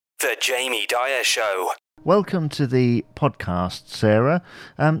The Jamie Dyer Show. Welcome to the podcast, Sarah.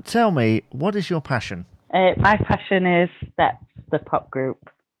 Tell me, what is your passion? My passion is Steps, the pop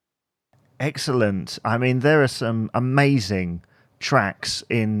group. Excellent. I mean, there are some amazing tracks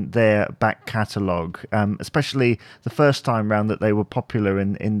in their back catalogue, especially the first time round that they were popular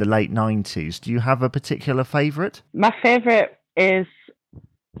in the late 90s. Do you have a particular favourite? My favourite is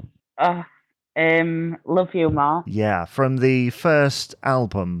Love You More. Yeah, from the first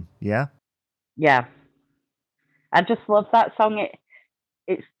album, yeah? Yeah. I just love that song.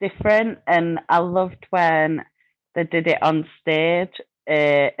 It's different, and I loved when they did it on stage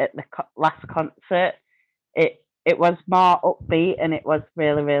at the last concert. It was more upbeat, and it was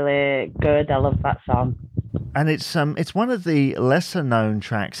really, really good. I love that song. And it's one of the lesser known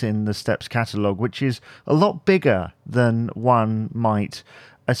tracks in the Steps catalogue, which is a lot bigger than one might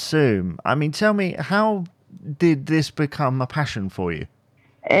assume. I mean, tell me, how did this become a passion for you?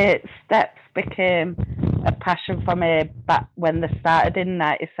 Steps became a passion for me back when they started in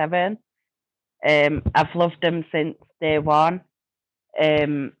 '97. I've loved them since day one.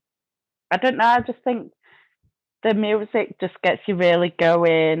 I don't know, I just think the music just gets you really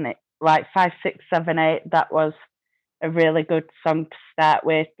going. Like 5, 6, 7, 8, that was a really good song to start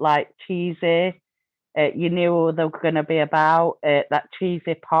with, like Cheesy. You knew who they were going to be about, that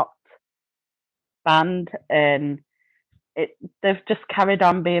cheesy pop band, and they've just carried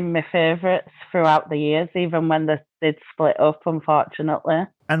on being my favourites throughout the years, even when they did split up, unfortunately.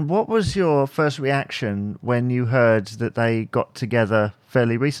 And what was your first reaction when you heard that they got together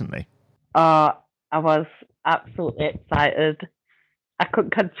fairly recently? I was absolutely excited. I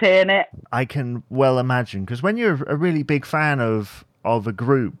couldn't contain it. I can well imagine, because when you're a really big fan of a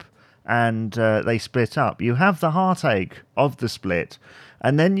group and they split up, you have the heartache of the split,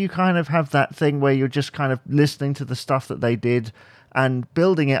 and then you kind of have that thing where you're just kind of listening to the stuff that they did and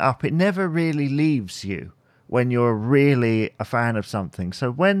building it up. It never really leaves you when you're really a fan of something.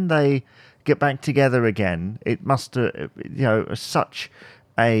 So when they get back together again, it must such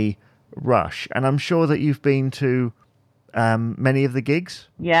a rush. And I'm sure that you've been to many of the gigs?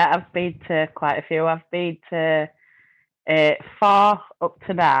 Yeah, I've been to quite a few. I've been to 4 up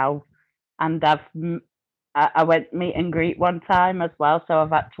to now, and I went meet and greet one time as well, so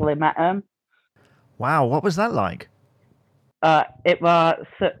I've actually met them. Wow, what was that like? It was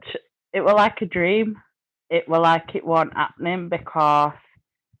like a dream. It was like it wasn't happening, because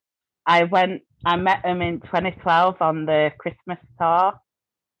I met them in 2012 on the Christmas tour.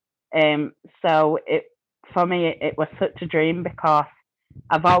 So for me, it was such a dream, because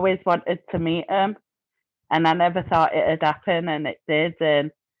I've always wanted to meet them, and I never thought it had happened, and it did.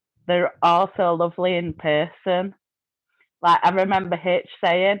 And they're all so lovely in person. Like, I remember H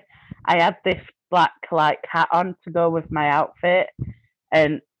saying I had this black hat on to go with my outfit,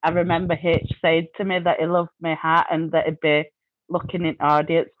 and I remember H saying to me that he loved my hat and that he'd be looking in the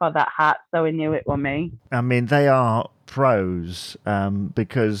audience for that hat, so he knew it was me. I mean, they are pros,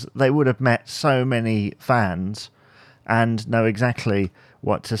 because they would have met so many fans and know exactly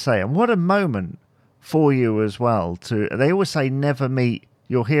what to say. And what a moment for you as well. They always say never meet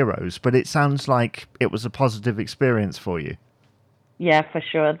your heroes, but it sounds like it was a positive experience for you. Yeah, for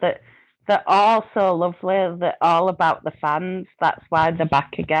sure. They're all so lovely. They're all about the fans. That's why they're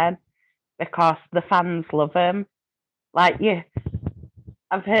back again, because the fans love them. Like, yeah,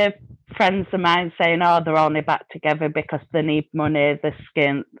 I've heard friends of mine saying, "Oh, they're only back together because they need money.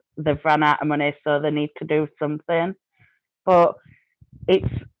 They've run out of money, so they need to do something." But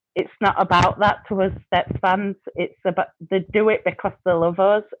it's not about that to us Steps fans. It's about, they do it because they love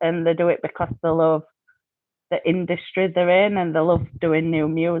us, and they do it because they love the industry they're in, and they love doing new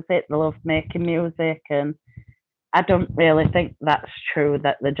music. They love making music, and I don't really think that's true,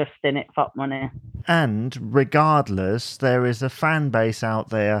 that they're just in it for money. And regardless, there is a fan base out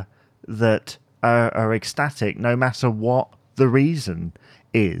there that are ecstatic no matter what the reason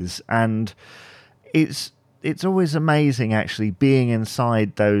is. And it's always amazing, actually, being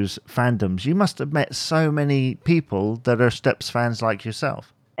inside those fandoms. You must have met so many people that are Steps fans like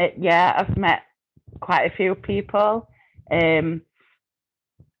yourself. Yeah, I've met quite a few people.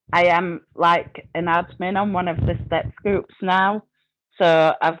 I am like an admin on one of the Steps groups now,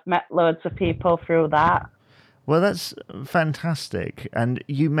 so I've met loads of people through that. Well, that's fantastic. And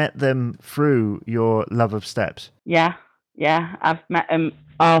you met them through your love of Steps? Yeah, I've met them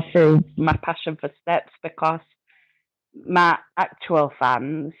all through my passion for Steps, because my actual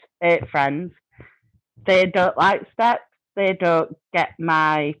friends, they don't like Steps. They don't get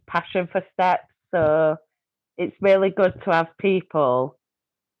my passion for Steps. So it's really good to have people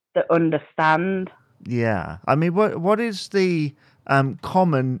that understand. Yeah. I mean, what is the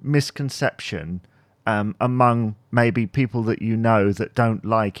common misconception among maybe people that you know that don't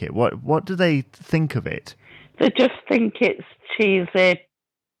like it? What do they think of it? They just think it's cheesy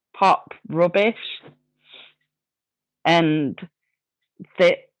pop rubbish, and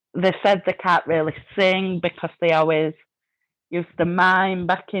they said they can't really sing because they always used to mime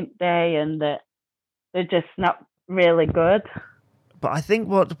back in the day, and that they're just not really good. But I think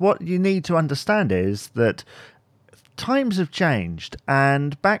what you need to understand is that times have changed,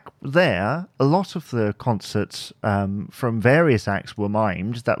 and back there, a lot of the concerts from various acts were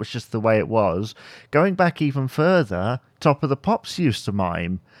mimed. That was just the way it was. Going back even further, Top of the Pops used to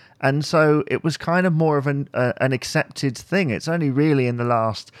mime, and so it was kind of more of an accepted thing. It's only really in the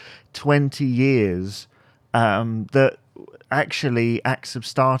last 20 years that actually acts have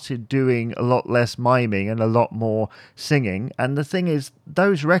started doing a lot less miming and a lot more singing. And the thing is,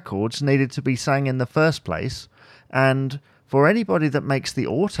 those records needed to be sang in the first place. And for anybody that makes the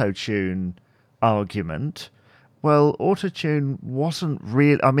auto-tune argument, well, auto-tune wasn't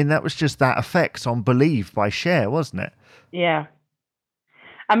real. I mean, that was just that effect on Believe by Cher, wasn't it? Yeah.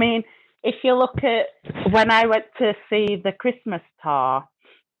 I mean, if you look at when I went to see the Christmas tour,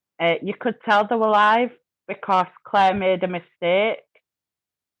 you could tell they were live because Claire made a mistake.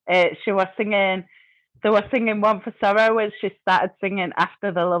 She was singing, they were singing One for Sorrow, and she started singing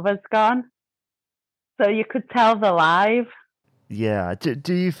After the Lover's Gone. So you could tell they're live. Yeah.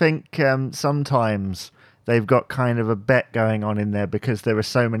 Do you think sometimes they've got kind of a bet going on in there because there are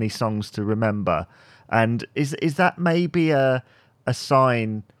so many songs to remember? And is that maybe a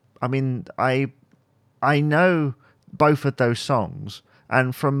sign? I mean, I know both of those songs,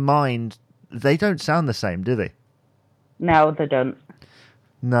 and from mind, they don't sound the same, do they? No, they don't.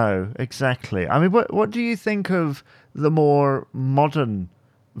 No, exactly. I mean, what do you think of the more modern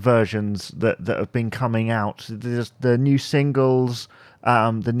versions that have been coming out? The new singles,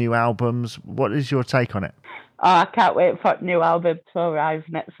 the new albums. What is your take on it? Oh, I can't wait for the new album to arrive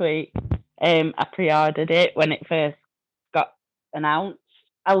next week. I pre-ordered it when it first got announced.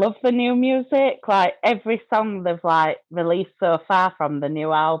 I love the new music. Like every song they've like released so far from the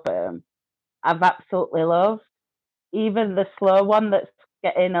new album, I've absolutely loved. Even the slow one that's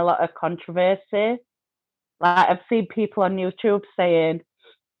getting a lot of controversy. Like I've seen people on YouTube saying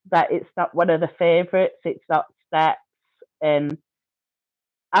that it's not one of the favourites, it's not Steps, and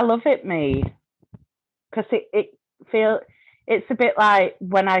I love it, me, because it feel it's a bit like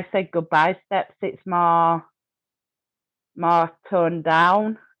when I say Goodbye Steps, it's more toned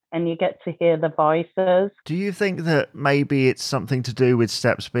down, and you get to hear the voices. Do you think that maybe it's something to do with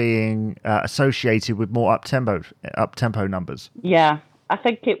Steps being associated with more up tempo numbers? Yeah, I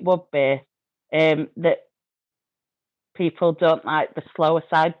think it would be that people don't like the slower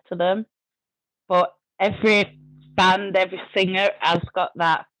side to them, but every band, every singer has got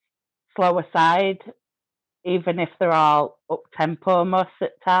that slower side, even if they're all up tempo most of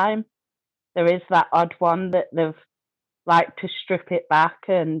the time. There is that odd one that they've like to strip it back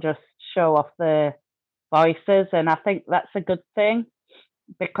and just show off the voices, and I think that's a good thing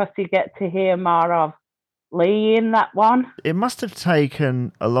because you get to hear more of Lee in that one. It must have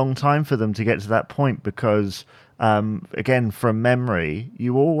taken a long time for them to get to that point because, again, from memory,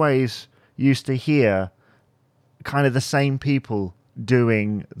 you always used to hear kind of the same people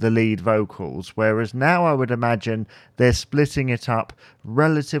doing the lead vocals, whereas now I would imagine they're splitting it up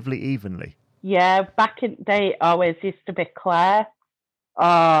relatively evenly. Yeah, back in the day, it always used to be Claire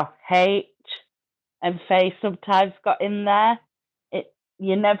or H, and Faye sometimes got in there. It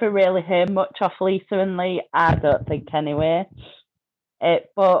You never really hear much off Lisa and Lee, I don't think anyway.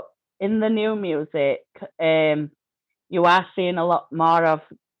 But in the new music, you are seeing a lot more of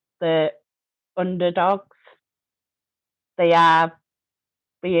the underdogs. They are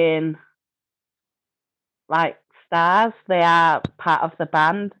being like stars. They are part of the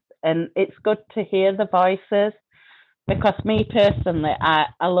band, and it's good to hear the voices. Because me personally, I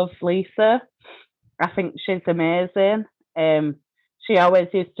love Lisa. I think she's amazing. She always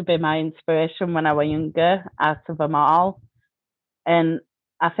used to be my inspiration when I was younger, out of them all. And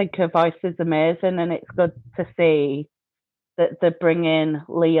I think her voice is amazing, and it's good to see that they're bringing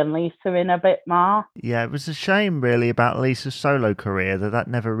Lee and Lisa in a bit more. Yeah, it was a shame really about Lisa's solo career that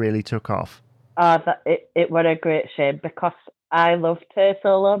never really took off. It was a great shame because I loved her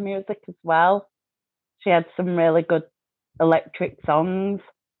solo music as well. She had some really good electric songs,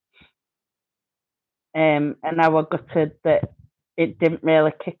 and I was gutted that it didn't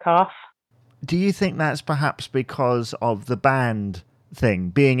really kick off. Do you think that's perhaps because of the band thing,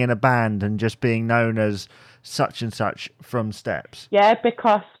 being in a band and just being known as such and such from Steps? Yeah,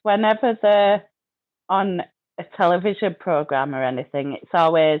 because whenever they're on a television program or anything, it's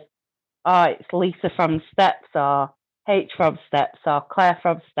always, oh, it's Lisa from Steps or H from Steps or Claire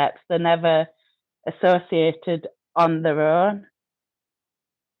from Steps. They're never associated on their own.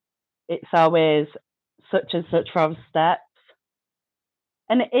 It's always such and such from Steps.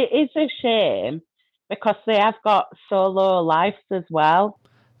 And it is a shame because they have got solo lives as well.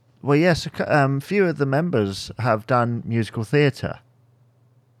 Well, yes, few of the members have done musical theatre.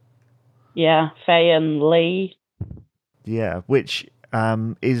 Yeah, Faye and Lee. Yeah, which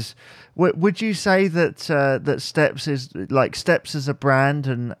is. Would you say that that Steps is like Steps as a brand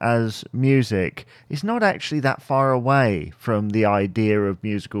and as music is not actually that far away from the idea of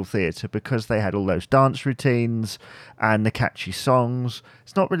musical theatre because they had all those dance routines and the catchy songs.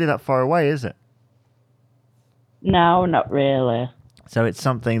 It's not really that far away, is it? No, not really. So it's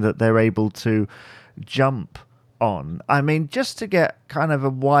something that they're able to jump on. I mean, just to get kind of a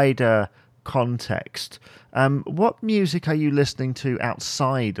wider context, what music are you listening to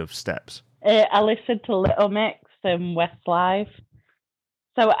outside of Steps? I listen to Little Mix and Westlife.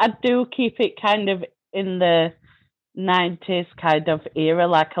 So I do keep it kind of in the 90s kind of era.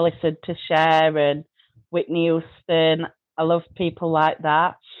 Like I listened to Cher and Whitney Houston. I love people like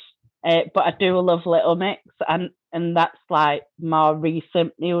that. But I do love Little Mix, and that's like more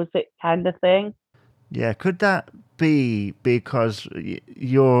recent music kind of thing. Yeah, could that be because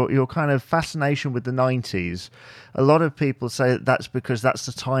your kind of fascination with the 90s? A lot of people say that that's because that's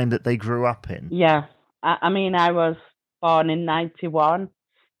the time that they grew up in. Yeah. I mean, I was born in 91,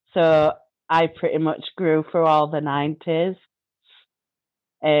 so I pretty much grew through all the 90s.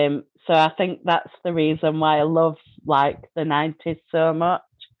 So I think that's the reason why I love like the 90s so much.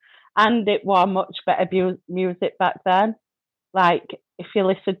 And it was much better music back then. Like if you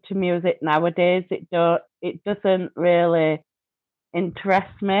listen to music nowadays, it doesn't really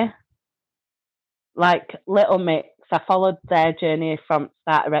interest me. Like Little Mix, I followed their journey from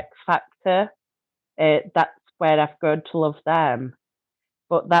Starter X Factor. That's where I've grown to love them.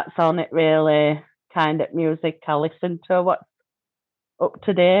 But that's on it really kind of music I listen to. What's up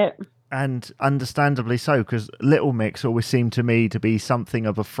to date? And understandably so, because Little Mix always seemed to me to be something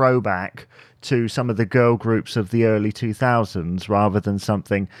of a throwback to some of the girl groups of the early 2000s rather than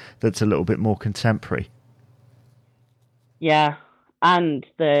something that's a little bit more contemporary. Yeah, and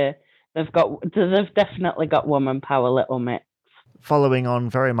they've definitely got woman power. Little Mix. Following on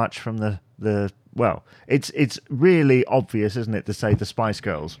very much from the well, it's really obvious, isn't it, to say the Spice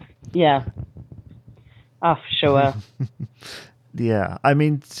Girls? Yeah. Oh, sure. Yeah, I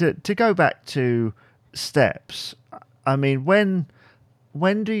mean to go back to Steps. I mean, when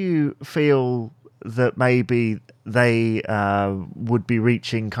do you feel that maybe they would be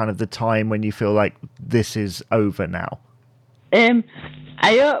reaching kind of the time when you feel like this is over now? Um,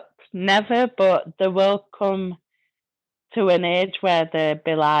 I hope never, but they will come to an age where they'll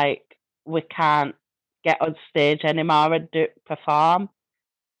be like, we can't get on stage anymore and perform.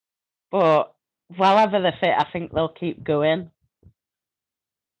 But wherever they fit, I think they'll keep going.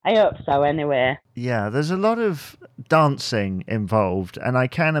 I hope so, anyway. Yeah, there's a lot of dancing involved, and I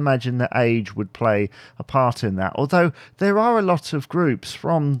can imagine that age would play a part in that. Although there are a lot of groups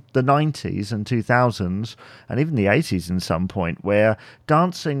from the 90s and 2000s, and even the 80s in some point, where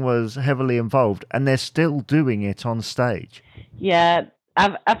dancing was heavily involved, and they're still doing it on stage. Yeah,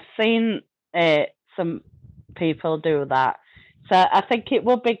 I've seen some people do that. So I think it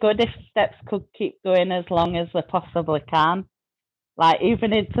would be good if Steps could keep going as long as they possibly can. Like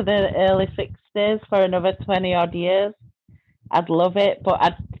even into the early 60s for another 20 odd years. I'd love it,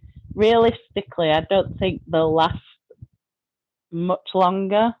 but realistically, I don't think they'll last much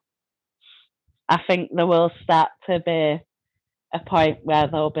longer. I think there will start to be a point where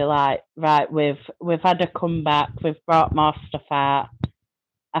they'll be like, right, we've had a comeback, we've brought more stuff out.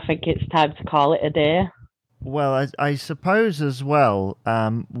 I think it's time to call it a day. Well, I suppose as well,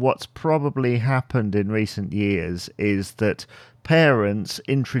 what's probably happened in recent years is that parents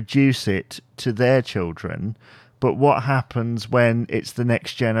introduce it to their children, but what happens when it's the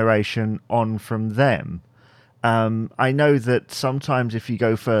next generation on from them? I know that sometimes if you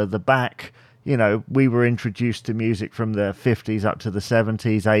go further back, you know, we were introduced to music from the 50s up to the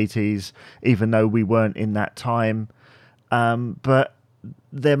 70s, 80s, even though we weren't in that time. But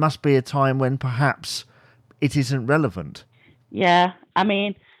there must be a time when perhaps it isn't relevant. Yeah, I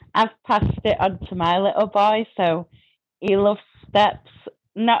mean, I've passed it on to my little boy, so he loves Steps,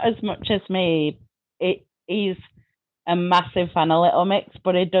 not as much as me. He's a massive fan of Little Mix,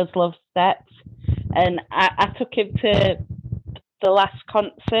 but he does love Steps. And I took him to the last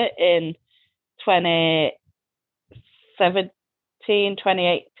concert in 2017,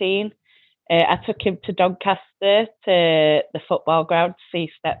 2018. I took him to Doncaster to the football ground to see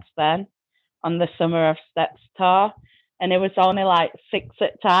Steps then on the Summer of Steps tour. And it was only like 6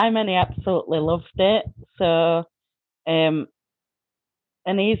 at the time, and he absolutely loved it. So, and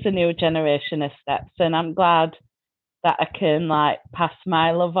he's a new generation of Steps, and I'm glad that I can like pass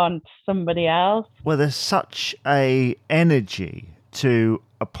my love on to somebody else. Well, there's such a energy to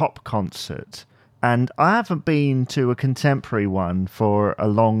a pop concert. And I haven't been to a contemporary one for a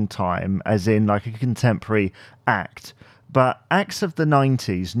long time, as in like a contemporary act. But acts of the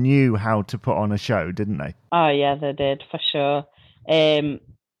 90s knew how to put on a show, didn't they? Oh, yeah, they did, for sure. The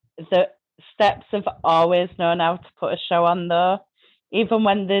Steps have always known how to put a show on, though. Even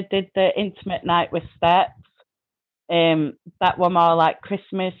when they did the Intimate Night with Steps, that were more like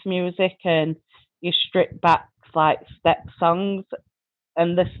Christmas music, and you strip back like step songs,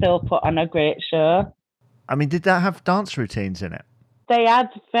 and they still put on a great show. I mean, did that have dance routines in it? They had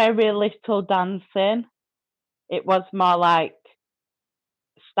very little dancing. It was more like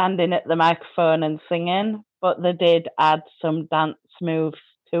standing at the microphone and singing, but they did add some dance moves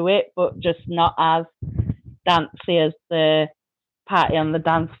to it, but just not as dancey as the Party on the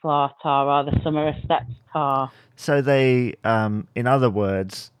Dance Floor tour or the Summer of Steps tour. So they, in other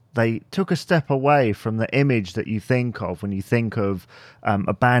words, they took a step away from the image that you think of when you think of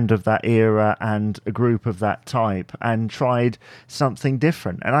a band of that era and a group of that type, and tried something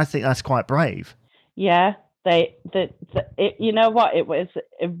different. And I think that's quite brave. Yeah, you know what? It was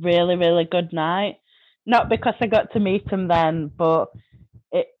a really, really good night. Not because I got to meet them then, but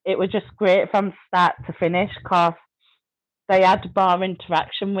it was just great from start to finish, because they had more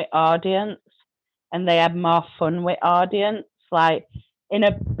interaction with audience, and they had more fun with audience. Like in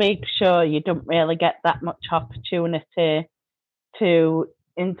a big show, you don't really get that much opportunity to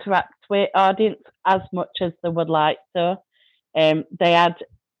interact with audience as much as they would like to. They had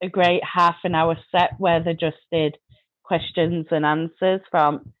a great half an hour set where they just did questions and answers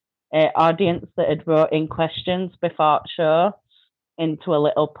from audience that had wrote in questions before the show into a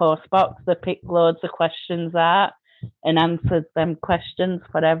little post box. They picked loads of questions out and answered them questions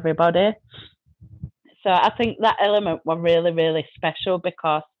for everybody. So I think that element was really, really special,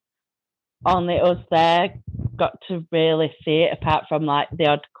 because only us there got to really see it, apart from like the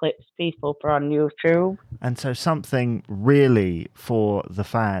odd clips people put on YouTube. And so something really for the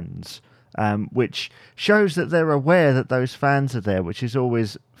fans, which shows that they're aware that those fans are there, which is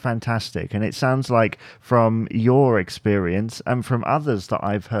always fantastic. And it sounds like from your experience and from others that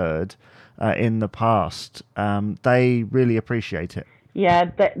I've heard in the past, they really appreciate it.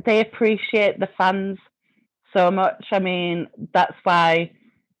 Yeah, they appreciate the fans so much. I mean, that's why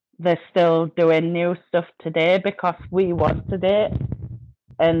they're still doing new stuff today, because we wanted it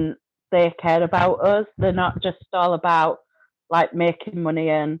and they care about us. They're not just all about like making money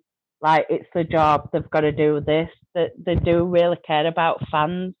and like it's the job, they've got to do this. They do really care about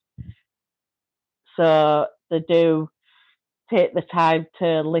fans. So they do take the time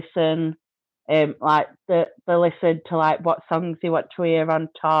to listen. Like they listen to like what songs you want to hear on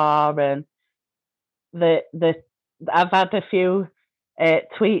tour, and the I've had a few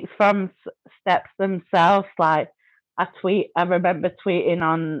tweets from Steps themselves. Like I remember tweeting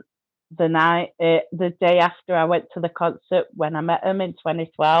on the day after I went to the concert when I met him in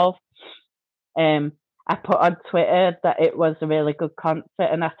 2012. I put on Twitter that it was a really good concert,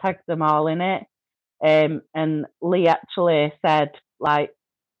 and I tagged them all in it. And Lee actually said, like,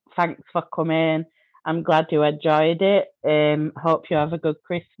 thanks for coming. I'm glad you enjoyed it. Hope you have a good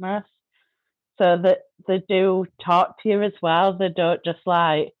Christmas. So that they do talk to you as well. They don't just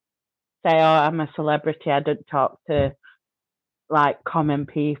like say, "Oh, I'm a celebrity. I don't talk to like common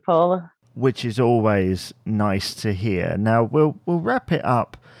people." Which is always nice to hear. Now we'll wrap it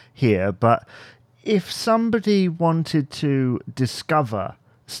up here, but if somebody wanted to discover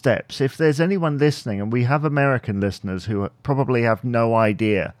Steps, if there's anyone listening, and we have American listeners who probably have no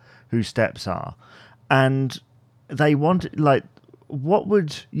idea who Steps are, and they want, like, what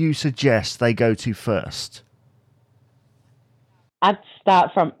would you suggest they go to first? I'd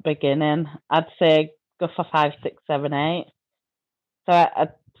start from the beginning. I'd say go for 5, 6, 7, 8. So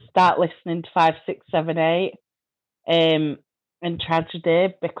I'd start listening to 5, 6, 7, 8, and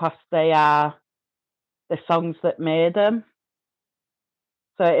Tragedy, because they are the songs that made them.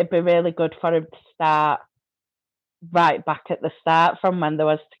 So it'd be really good for him to start right back at the start, from when they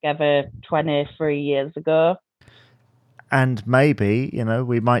was together 23 years ago. And maybe,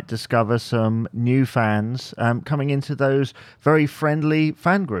 we might discover some new fans coming into those very friendly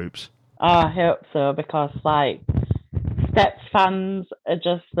fan groups. Oh, I hope so, because like Steps fans are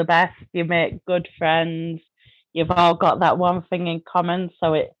just the best. You make good friends. You've all got that one thing in common,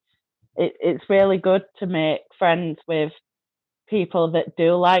 so it's really good to make friends with people that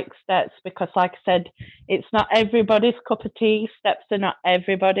do like steps, because like I said, it's not everybody's cup of tea. Steps are not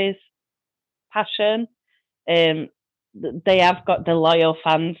everybody's passion. Um, they have got the loyal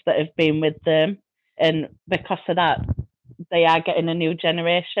fans that have been with them, and because of that, they are getting a new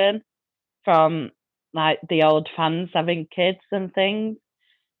generation from like the old fans having kids and things.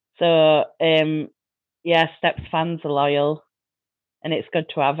 So yeah, Steps fans are loyal, and it's good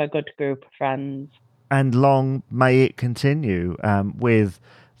to have a good group of friends. And long may it continue, with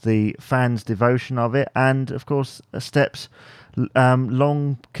the fans' devotion of it, and of course, Steps'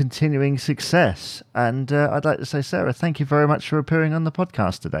 long continuing success. And I'd like to say, Sarah, thank you very much for appearing on the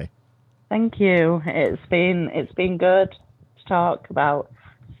podcast today. Thank you. It's been good to talk about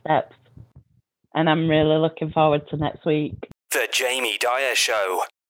Steps, and I'm really looking forward to next week. The Jamie Dyer Show.